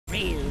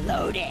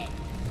Reloaded.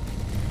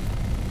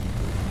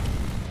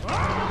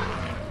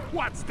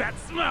 What's that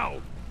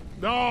smell?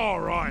 All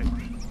right.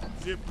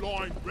 Zip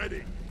line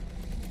ready.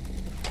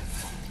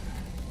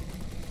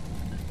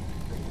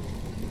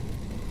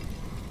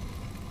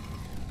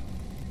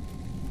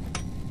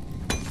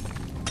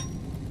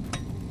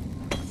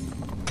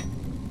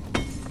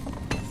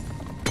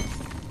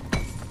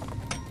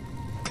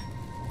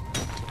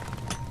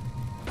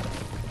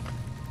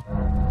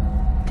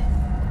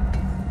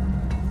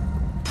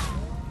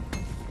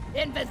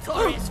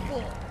 Inventory is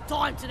full.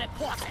 Time to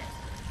deposit.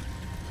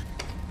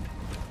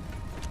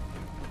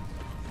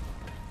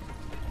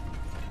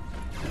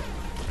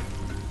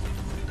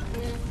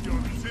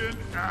 Your tin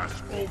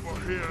ass over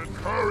here and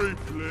hurry,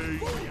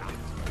 please.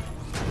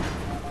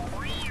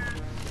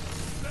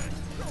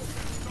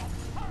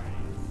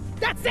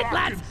 That's it,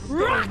 lads!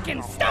 Rock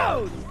and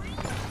stone!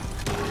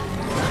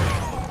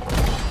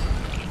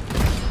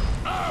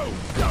 Oh,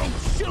 don't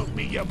shoot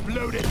me, you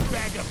bloated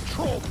bag of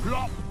troll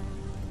plop!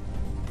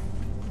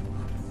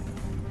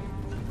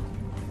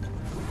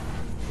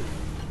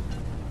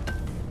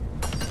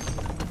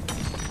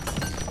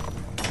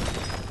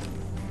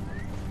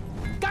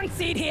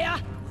 Seed here!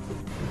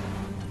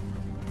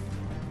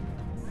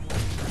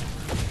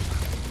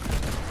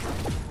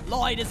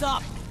 Light is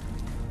up!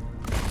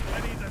 I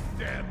need a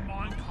damn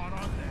minecart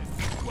on this.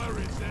 Where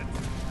is it?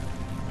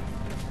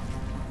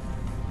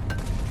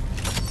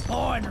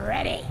 Born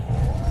ready!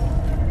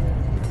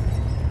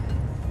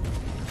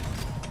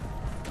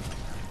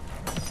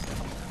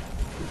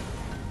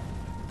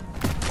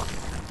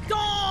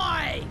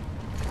 Die!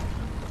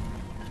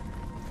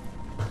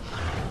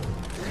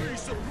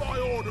 Resupply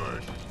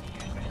ordered!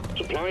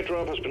 Supply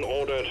drop has been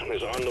ordered and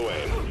is on the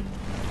way.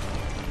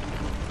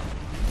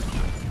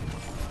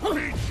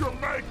 Meet your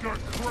maker,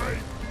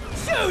 Crate!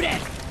 Shoot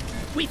it!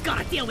 We've got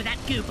to deal with that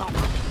goo bomb.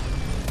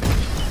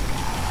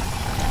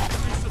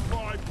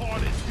 Resupply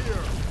pod is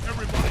here.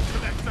 Everybody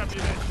collect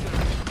ammunition.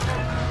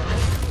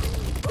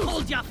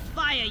 Hold your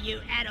fire,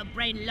 you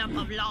atom-brain lump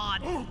of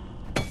lard.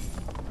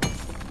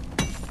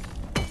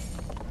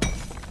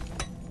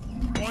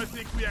 I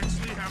think we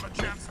actually have a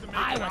chance to make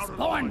I it out was of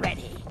born the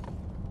ready.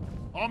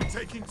 I'm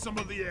taking some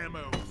of the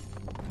ammo.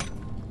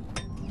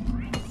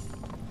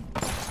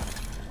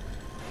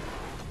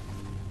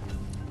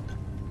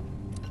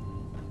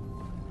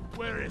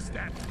 Where is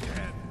that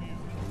damn mule?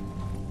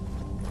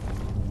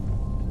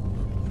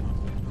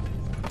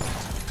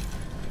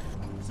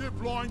 Zip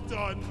line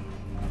done.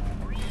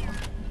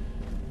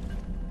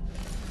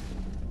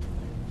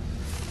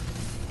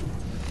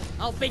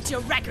 I'll beat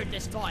your record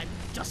this time.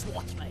 Just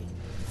watch me.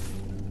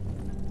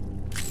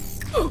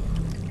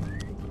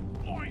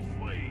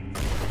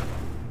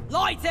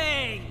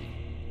 Lighting!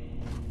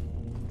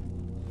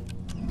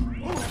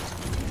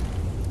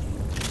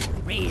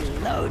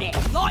 Reloading!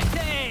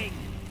 Lighting!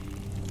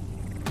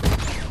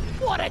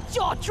 What a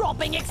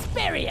jaw-dropping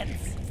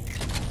experience!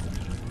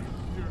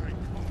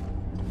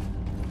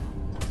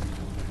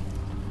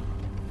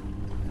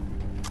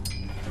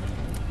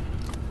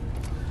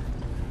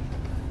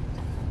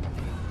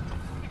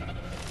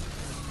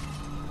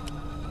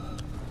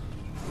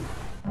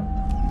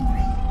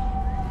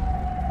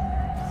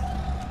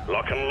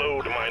 Lock and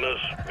load, miners.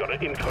 Got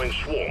an incoming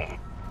swarm.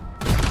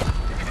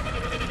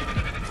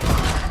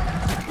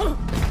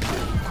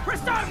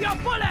 Preserve your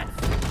bullets!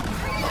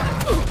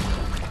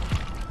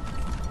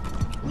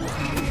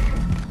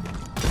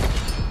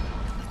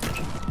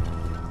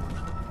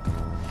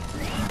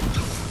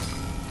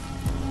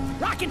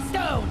 Rock and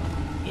stone!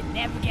 It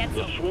never gets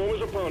The swarm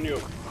is upon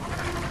you.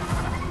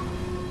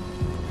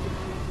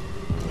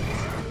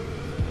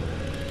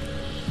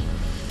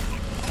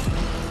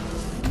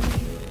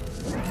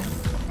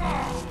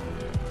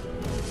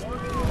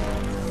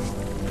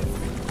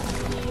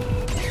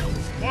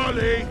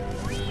 Molly!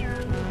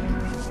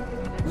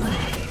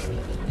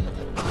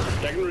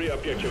 Secondary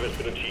objective has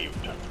been achieved.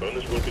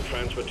 Bonus will be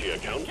transferred to your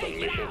account on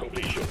mission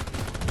completion.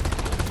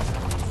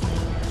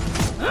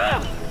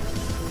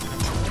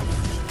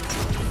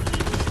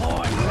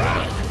 Born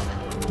ready!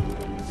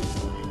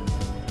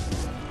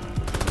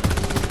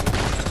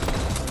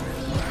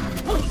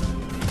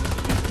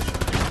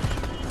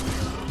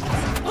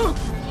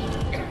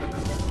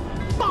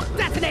 Bomb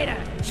detonator!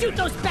 Shoot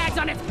those bags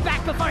on its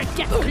back before it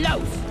gets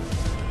close!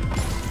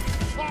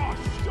 Oh,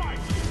 shite!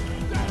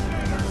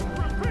 Detonator!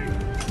 Repeat!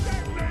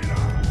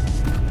 Detonator!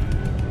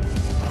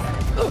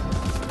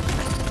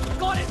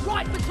 Got it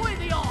right between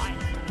the eyes!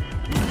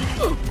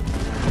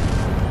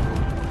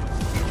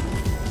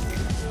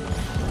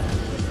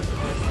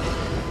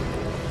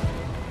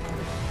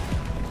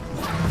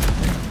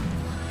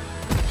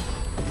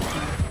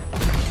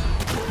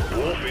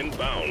 Wolf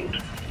inbound.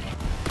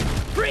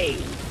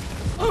 Freeze!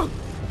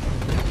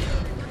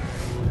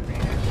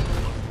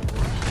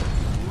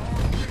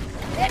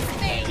 It's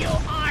me, you You're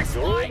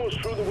arsehole! almost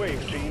through the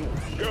wave, team.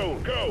 Go,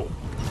 go!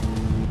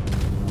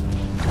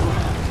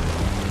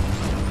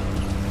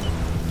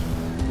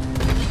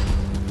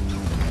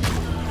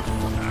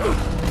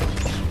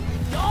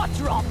 You're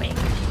dropping!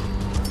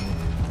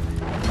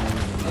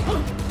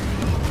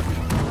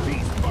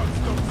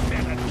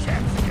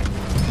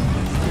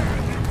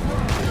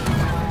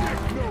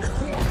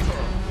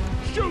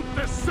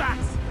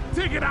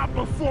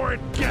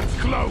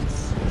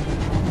 close!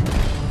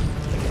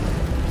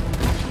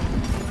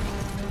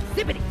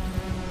 Zippity!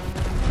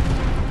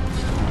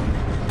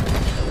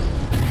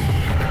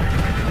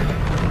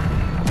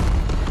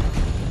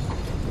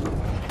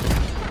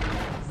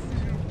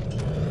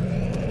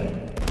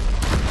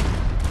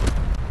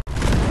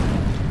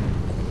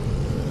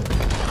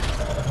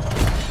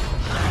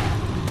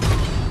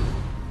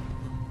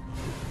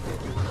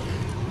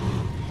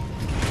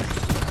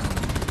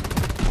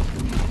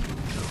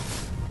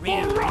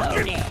 Rock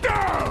it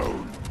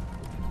down!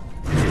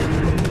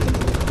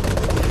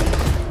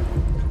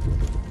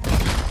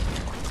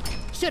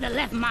 Should have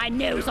left my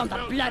nose on the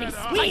bloody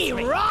spicy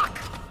rock!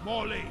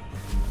 Molly,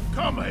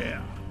 come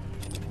here!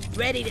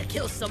 Ready to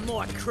kill some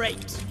more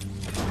crepes.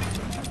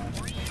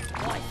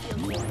 I feel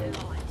more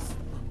alive.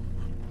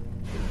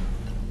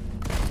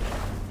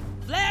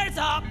 Flares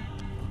up!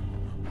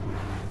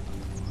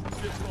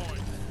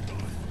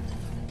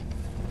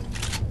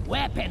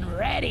 Weapon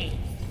ready!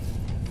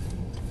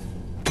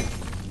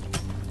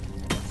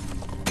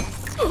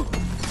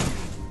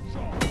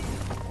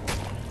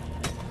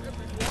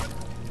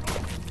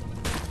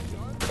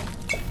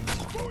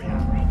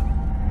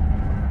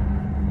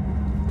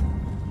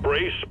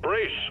 Brace,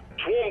 brace!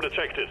 Swarm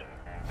detected.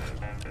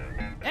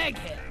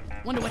 Egghead!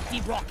 Wonder what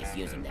D-Rock is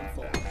using them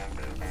for.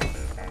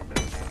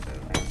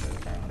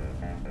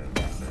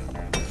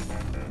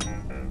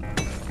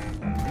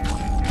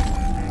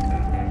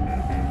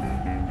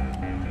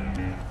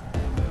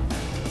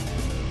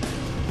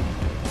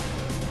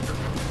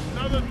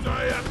 Another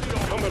day at the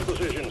office. Combat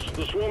positions.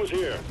 The swarm is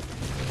here.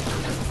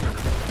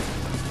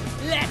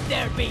 Let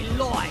there be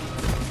light!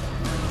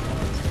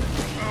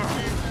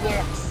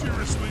 Rock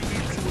seriously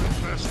needs to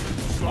invest in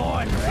some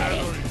Born ready.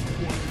 better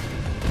equipment.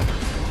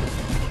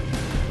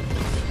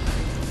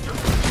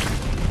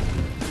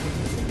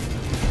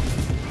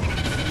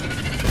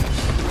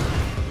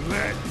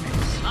 Let me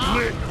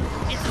split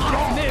It's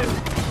hard to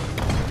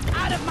move!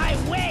 Out of my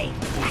way!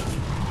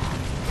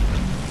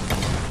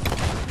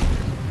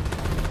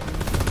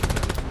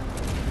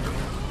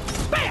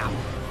 Bam!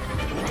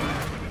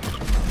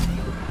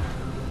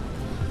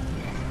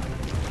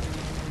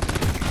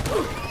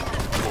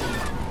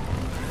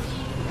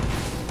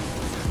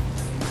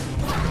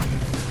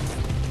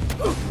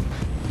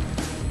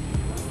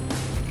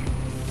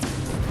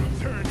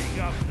 turning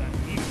up the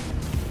heat.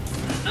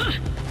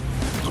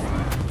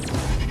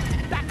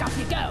 Back up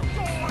you go!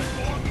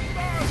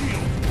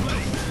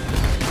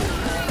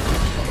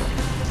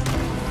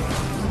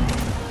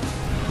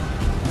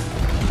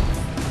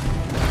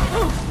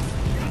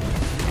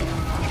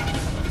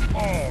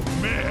 Oh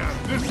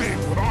man, this ain't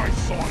what I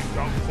signed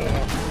up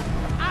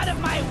for. Out of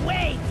my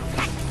way!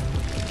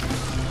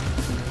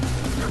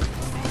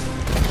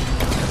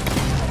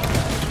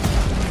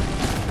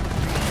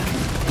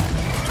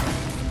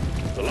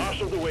 The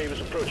last of the wave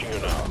is approaching you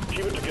now.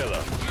 Keep it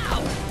together.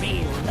 Now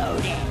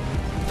reloaded!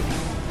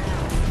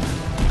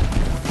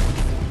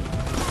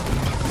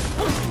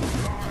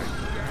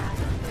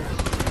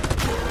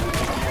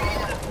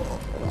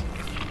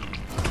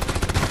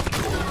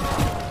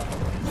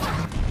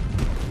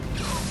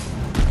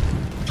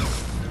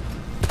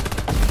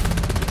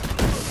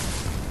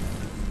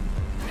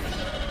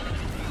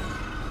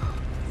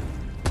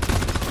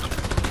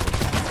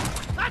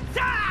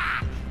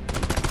 Attack!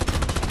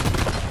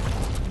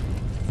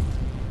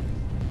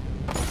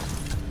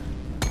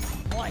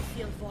 I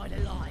feel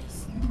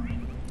vitalized.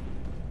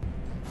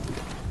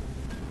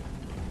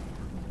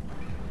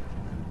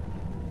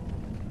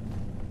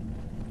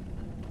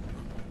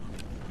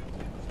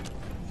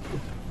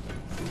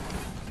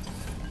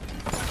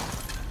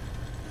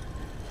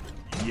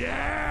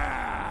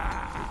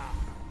 Yeah!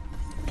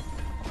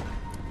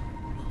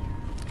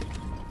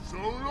 So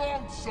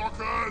long,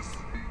 suckers!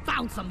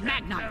 Found some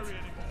magnite!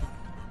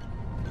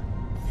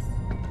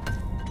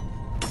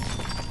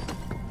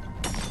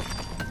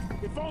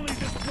 If only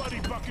this bloody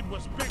bucket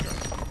was bigger.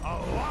 A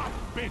lot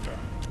bigger.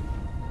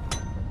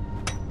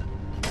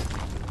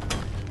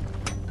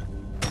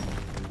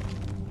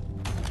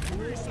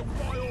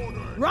 Resupply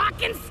order.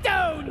 Rock and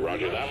stone!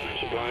 Roger that.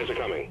 Supplies are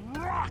coming.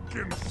 Rock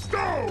and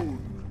stone!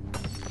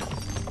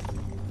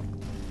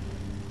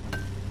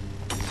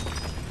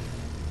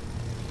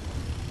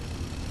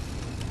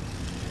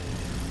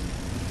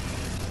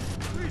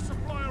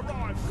 Resupply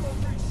arrived. Go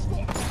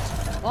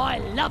restock. I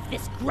love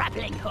this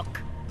grappling hook!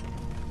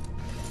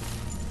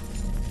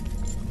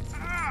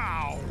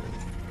 Ow!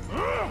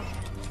 Ugh.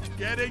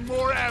 Getting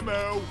more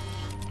ammo.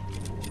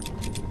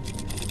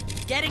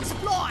 Getting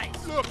supplies!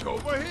 Look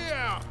over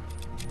here.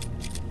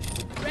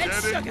 Red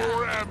Getting sugar!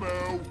 more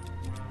ammo.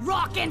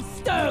 Rock and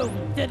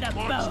stone to the Much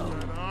bone!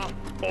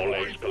 better. All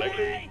eggs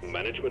collected.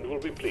 Management will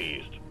be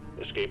pleased.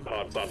 Escape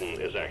pod button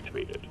is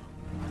activated.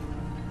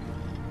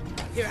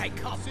 Here I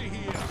come. See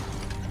here.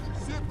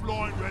 Zip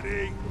line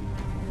ready.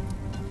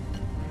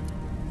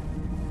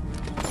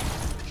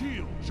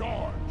 Shield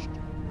charged.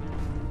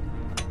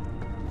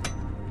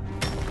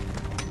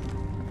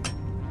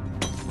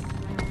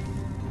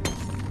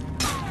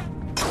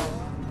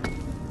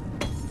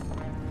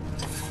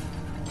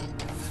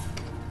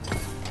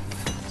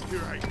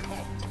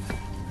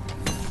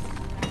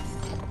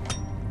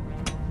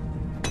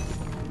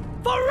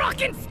 for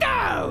rock and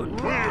stone!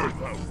 We're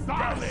the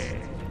best!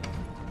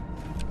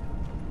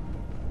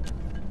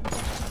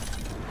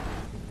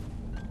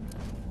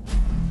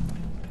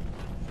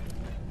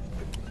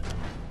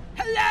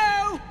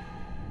 Hello?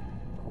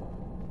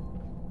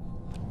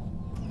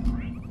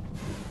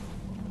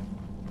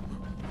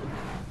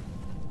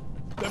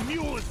 The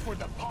mule is for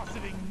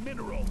depositing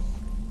minerals.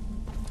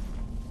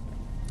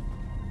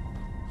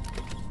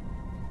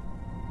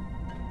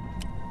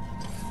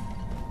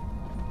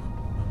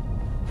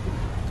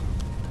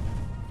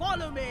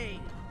 Follow me!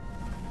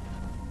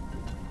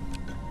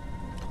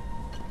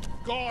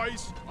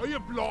 Guys, are you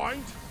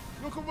blind?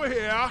 Look over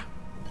here.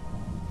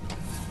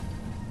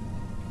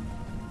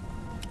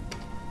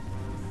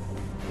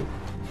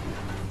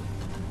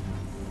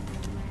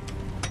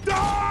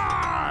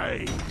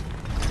 Die!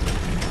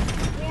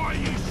 Why are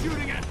you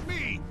shooting at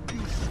me,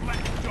 you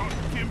slack-jawed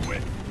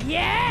dimwit?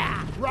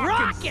 Yeah!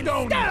 Rock and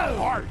stone in the stone!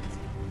 heart!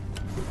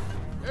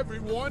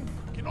 Everyone,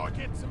 can I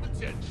get some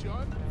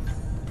attention?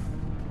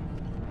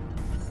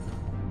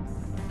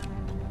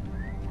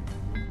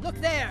 Look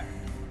there!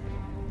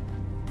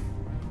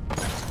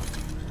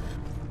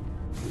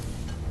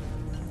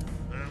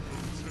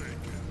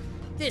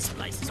 This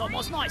place is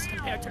almost nice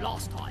compared to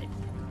last time.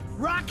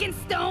 Rock and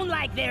stone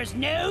like there's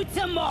no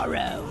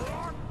tomorrow.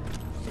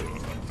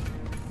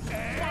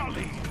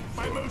 Wally,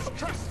 my most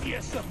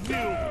trustiest of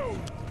mules!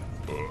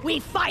 We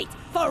fight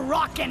for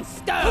rock and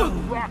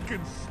stone. Rock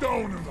and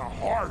stone in the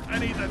heart! I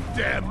need the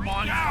damn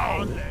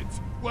mine legs.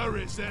 Where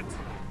is it?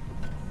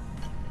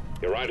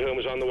 Your ride home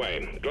is on the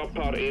way. Drop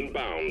pod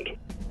inbound.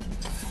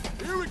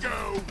 Here we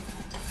go!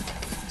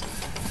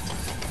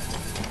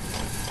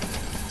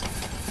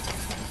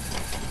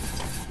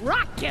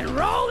 Rock and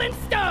roll and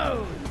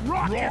stone.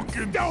 Rock and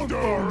stone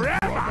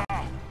forever!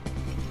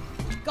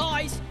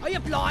 Guys, are you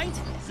blind?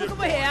 Look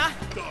over here!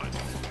 Done.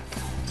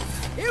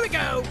 Here we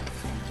go!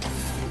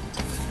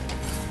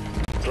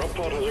 Drop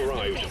pod has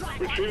arrived.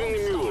 Retrieving the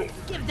mule.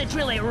 Give the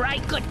drill a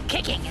right good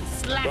kicking and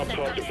slap Drop the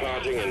pod dust.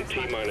 departing in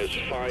T-minus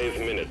 5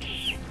 minutes.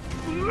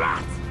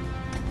 Rat!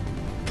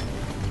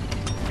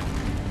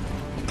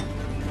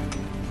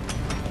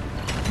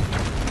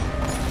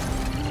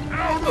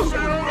 Out of here!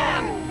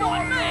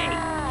 Not me!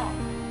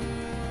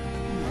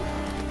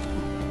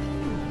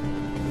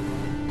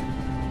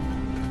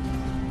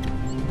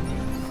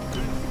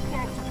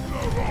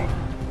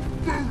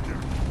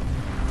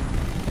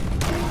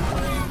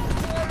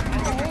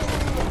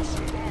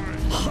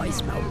 I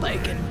smell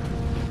bacon.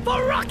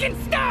 For rock and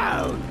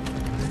stone.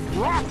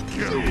 Rock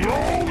and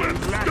roll and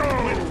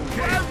stone!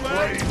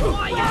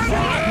 Why you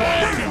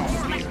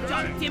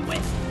slack-jawed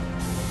dimwit?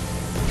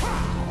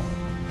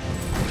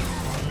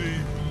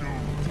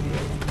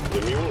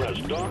 The mule has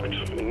docked.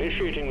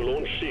 Initiating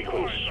launch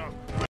sequence.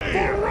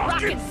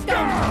 Rock and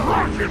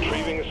stone.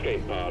 Retrieving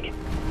escape pod.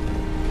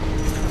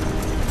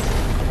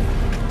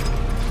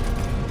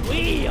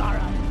 We are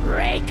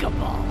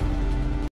unbreakable.